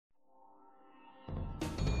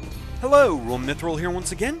Hello, Roahm Mythril here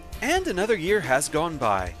once again, and another year has gone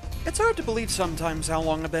by. It's hard to believe sometimes how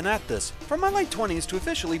long I've been at this, from my late 20s to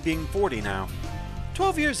officially being 40 now.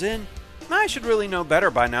 12 years in, I should really know better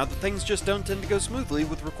by now that things just don't tend to go smoothly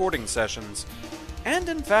with recording sessions. And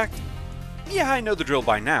in fact, yeah, I know the drill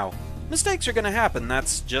by now. Mistakes are gonna happen,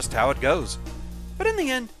 that's just how it goes. But in the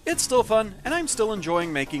end, it's still fun, and I'm still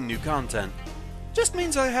enjoying making new content. Just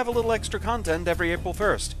means I have a little extra content every April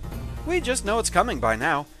 1st. We just know it's coming by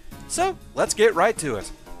now. So, let's get right to it.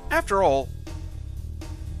 After all,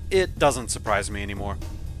 it doesn't surprise me anymore.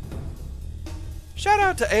 Shout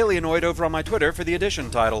out to Alienoid over on my Twitter for the edition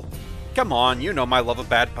title. Come on, you know my love of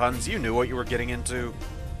bad puns, you knew what you were getting into.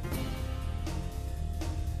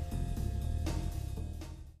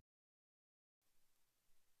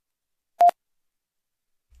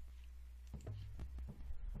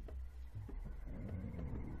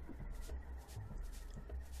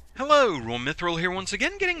 Hello, Roahm Mythril here once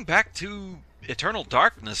again, getting back to Eternal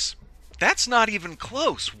Darkness. That's not even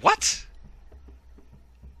close. What?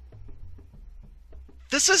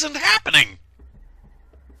 This isn't happening!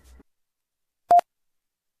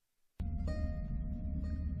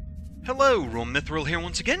 Hello, Roahm Mythril here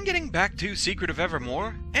once again, getting back to Secret of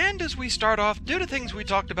Evermore, and as we start off, due to things we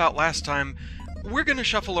talked about last time, we're gonna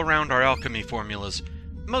shuffle around our alchemy formulas.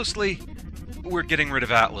 Mostly, we're getting rid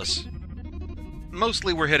of Atlas.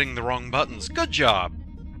 Mostly we're hitting the wrong buttons. Good job!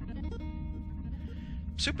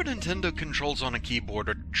 Super Nintendo controls on a keyboard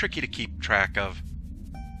are tricky to keep track of.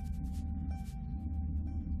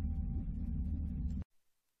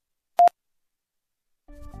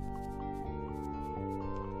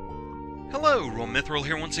 Hello, Roahm Mythril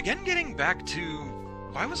here once again, getting back to...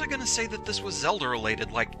 Why was I gonna say that this was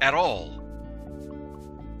Zelda-related, like, at all?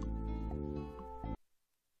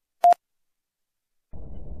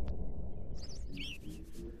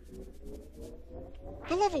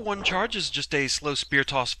 The level 1 charge is just a slow spear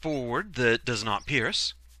toss forward that does not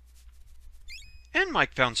pierce. And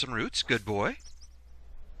Mike found some roots, good boy.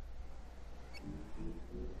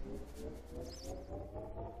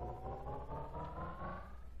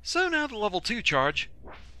 So now the level 2 charge.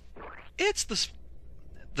 It's the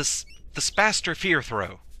Spaster Fear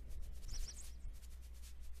Throw.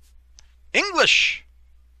 English!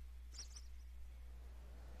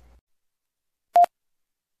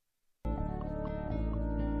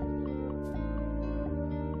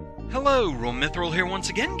 Hello, Roahm Mythril here once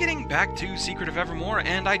again, getting back to Secret of Evermore,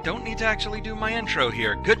 and I don't need to actually do my intro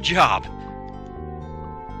here. Good job!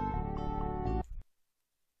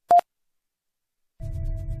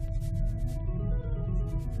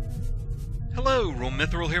 Hello, Roahm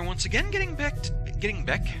Mythril here once again, getting back,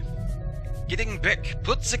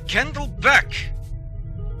 put the candle back!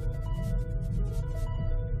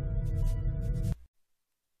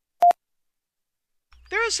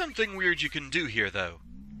 There is something weird you can do here, though.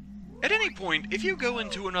 At any point, if you go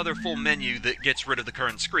into another full menu that gets rid of the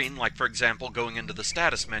current screen, like for example going into the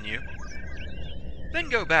status menu, then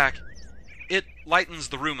go back, it lightens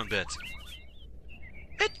the room a bit.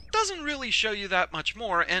 It doesn't really show you that much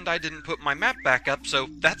more, and I didn't put my map back up, so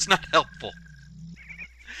that's not helpful.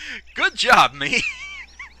 Good job, me!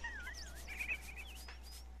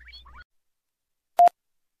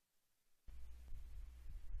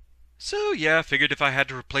 So yeah, figured if I had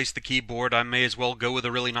to replace the keyboard, I may as well go with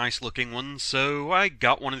a really nice looking one, so I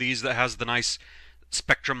got one of these that has the nice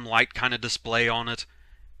spectrum light kind of display on it.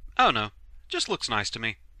 I don't know, just looks nice to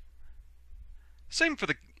me. Same for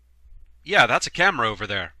the... Yeah, that's a camera over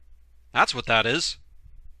there. That's what that is.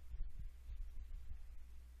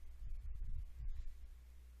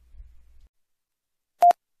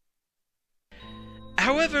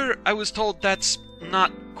 However, I was told that's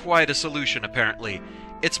not quite a solution, apparently.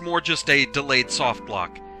 It's more just a delayed soft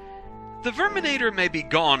lock. The Verminator may be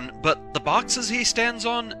gone, but the boxes he stands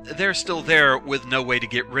on, they're still there with no way to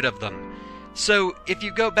get rid of them. So, if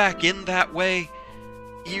you go back in that way,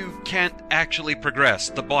 you can't actually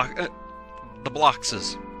progress. The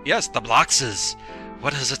blockses. Yes, the blockses.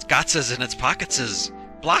 What has it gotses in its pocketses?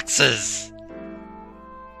 Blockses!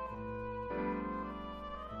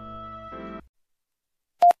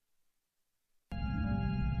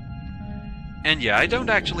 And yeah, I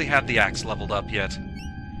don't actually have the axe leveled up yet.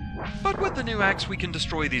 But with the new axe we can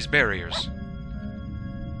destroy these barriers.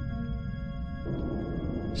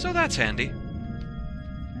 So that's handy.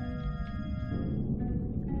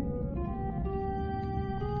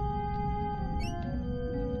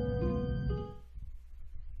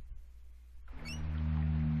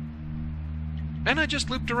 And I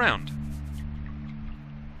just looped around.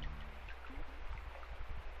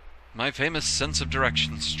 My famous sense of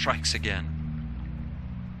direction strikes again.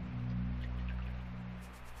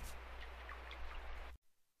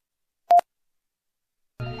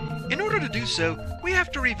 In order to do so, we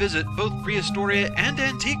have to revisit both Prehistoria and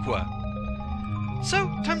Antiqua. So,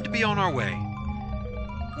 time to be on our way.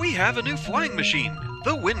 We have a new flying machine,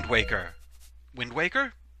 the Wind Waker. Wind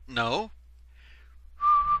Waker? No.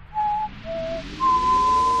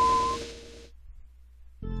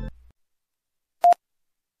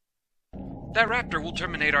 That raptor will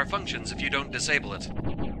terminate our functions if you don't disable it.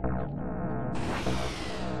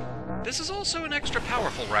 This is also an extra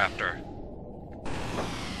powerful raptor.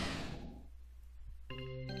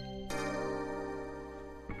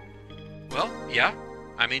 Well, yeah.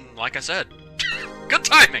 I mean, like I said. Good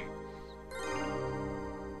timing!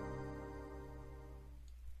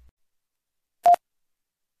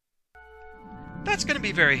 That's gonna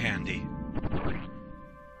be very handy.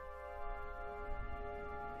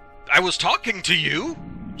 I was talking to you!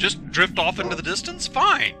 Just drift off into the distance?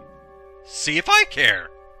 Fine. See if I care.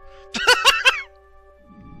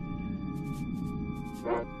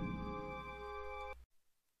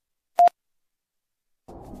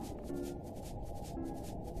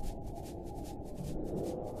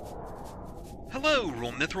 Hello,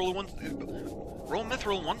 Roahm Mythril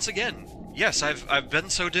once again. Yes, I've been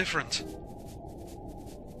so different.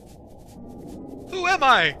 Who am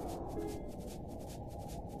I?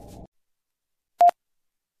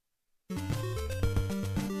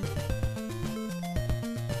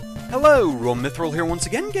 Hello, Roahm Mythril here once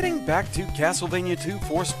again, getting back to Castlevania II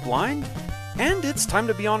Forced Blind, and it's time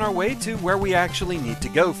to be on our way to where we actually need to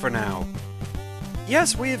go for now.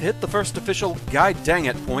 Yes, we have hit the first official God dang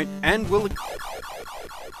it point, and we'll...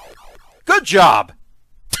 Good job!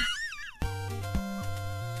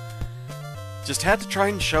 Just had to try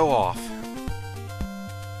and show off.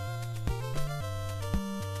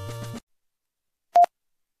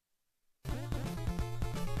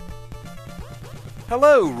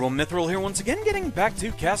 Hello, Roahm Mythril here once again, getting back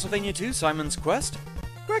to Castlevania II Simon's Quest.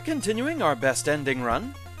 We're continuing our best ending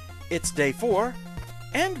run. It's day 4,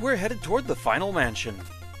 and we're headed toward the final mansion.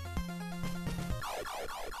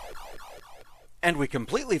 And we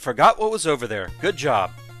completely forgot what was over there. Good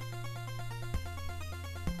job.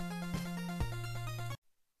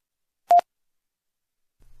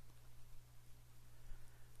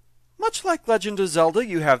 Much like Legend of Zelda,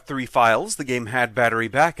 you have 3 files, the game had battery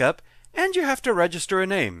backup, and you have to register a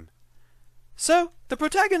name. So, the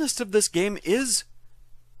protagonist of this game is...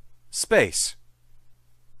 Space.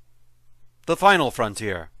 The final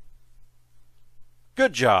frontier.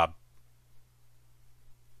 Good job.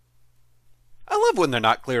 I love when they're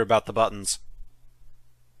not clear about the buttons.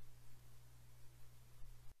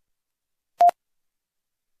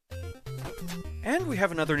 And we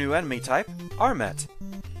have another new enemy type, Armet.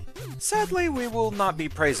 Sadly, we will not be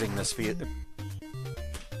praising this feat.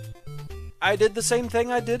 I did the same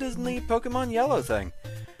thing I did in the Pokemon Yellow thing.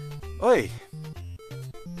 Oi.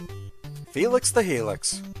 Felix the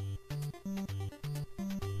Helix.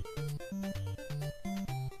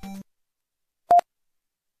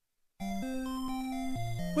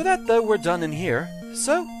 With that, though, we're done in here,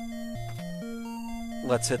 so...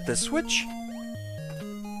 let's hit this switch.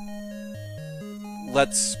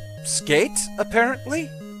 Let's skate, apparently?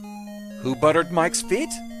 Who buttered Mike's feet?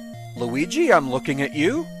 Luigi, I'm looking at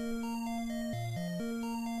you.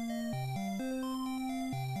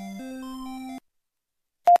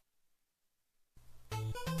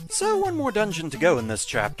 So, one more dungeon to go in this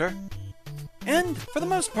chapter. And, for the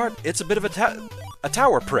most part, it's a bit of a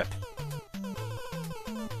tower prep.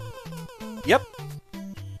 Yep.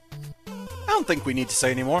 I don't think we need to say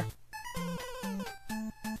any more.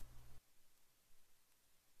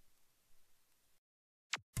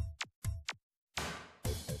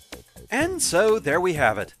 And so, there we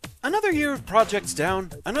have it. Another year of projects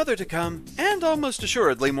down, another to come, and almost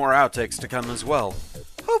assuredly more outtakes to come as well.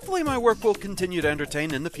 Hopefully my work will continue to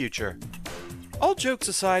entertain in the future. All jokes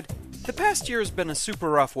aside, the past year has been a super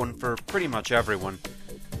rough one for pretty much everyone.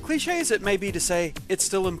 Cliché as it may be to say, it's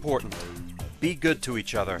still important. Be good to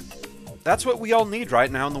each other. That's what we all need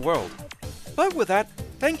right now in the world. But with that,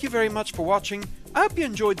 thank you very much for watching, I hope you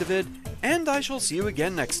enjoyed the vid, and I shall see you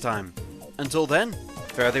again next time. Until then,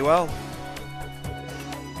 fare thee well.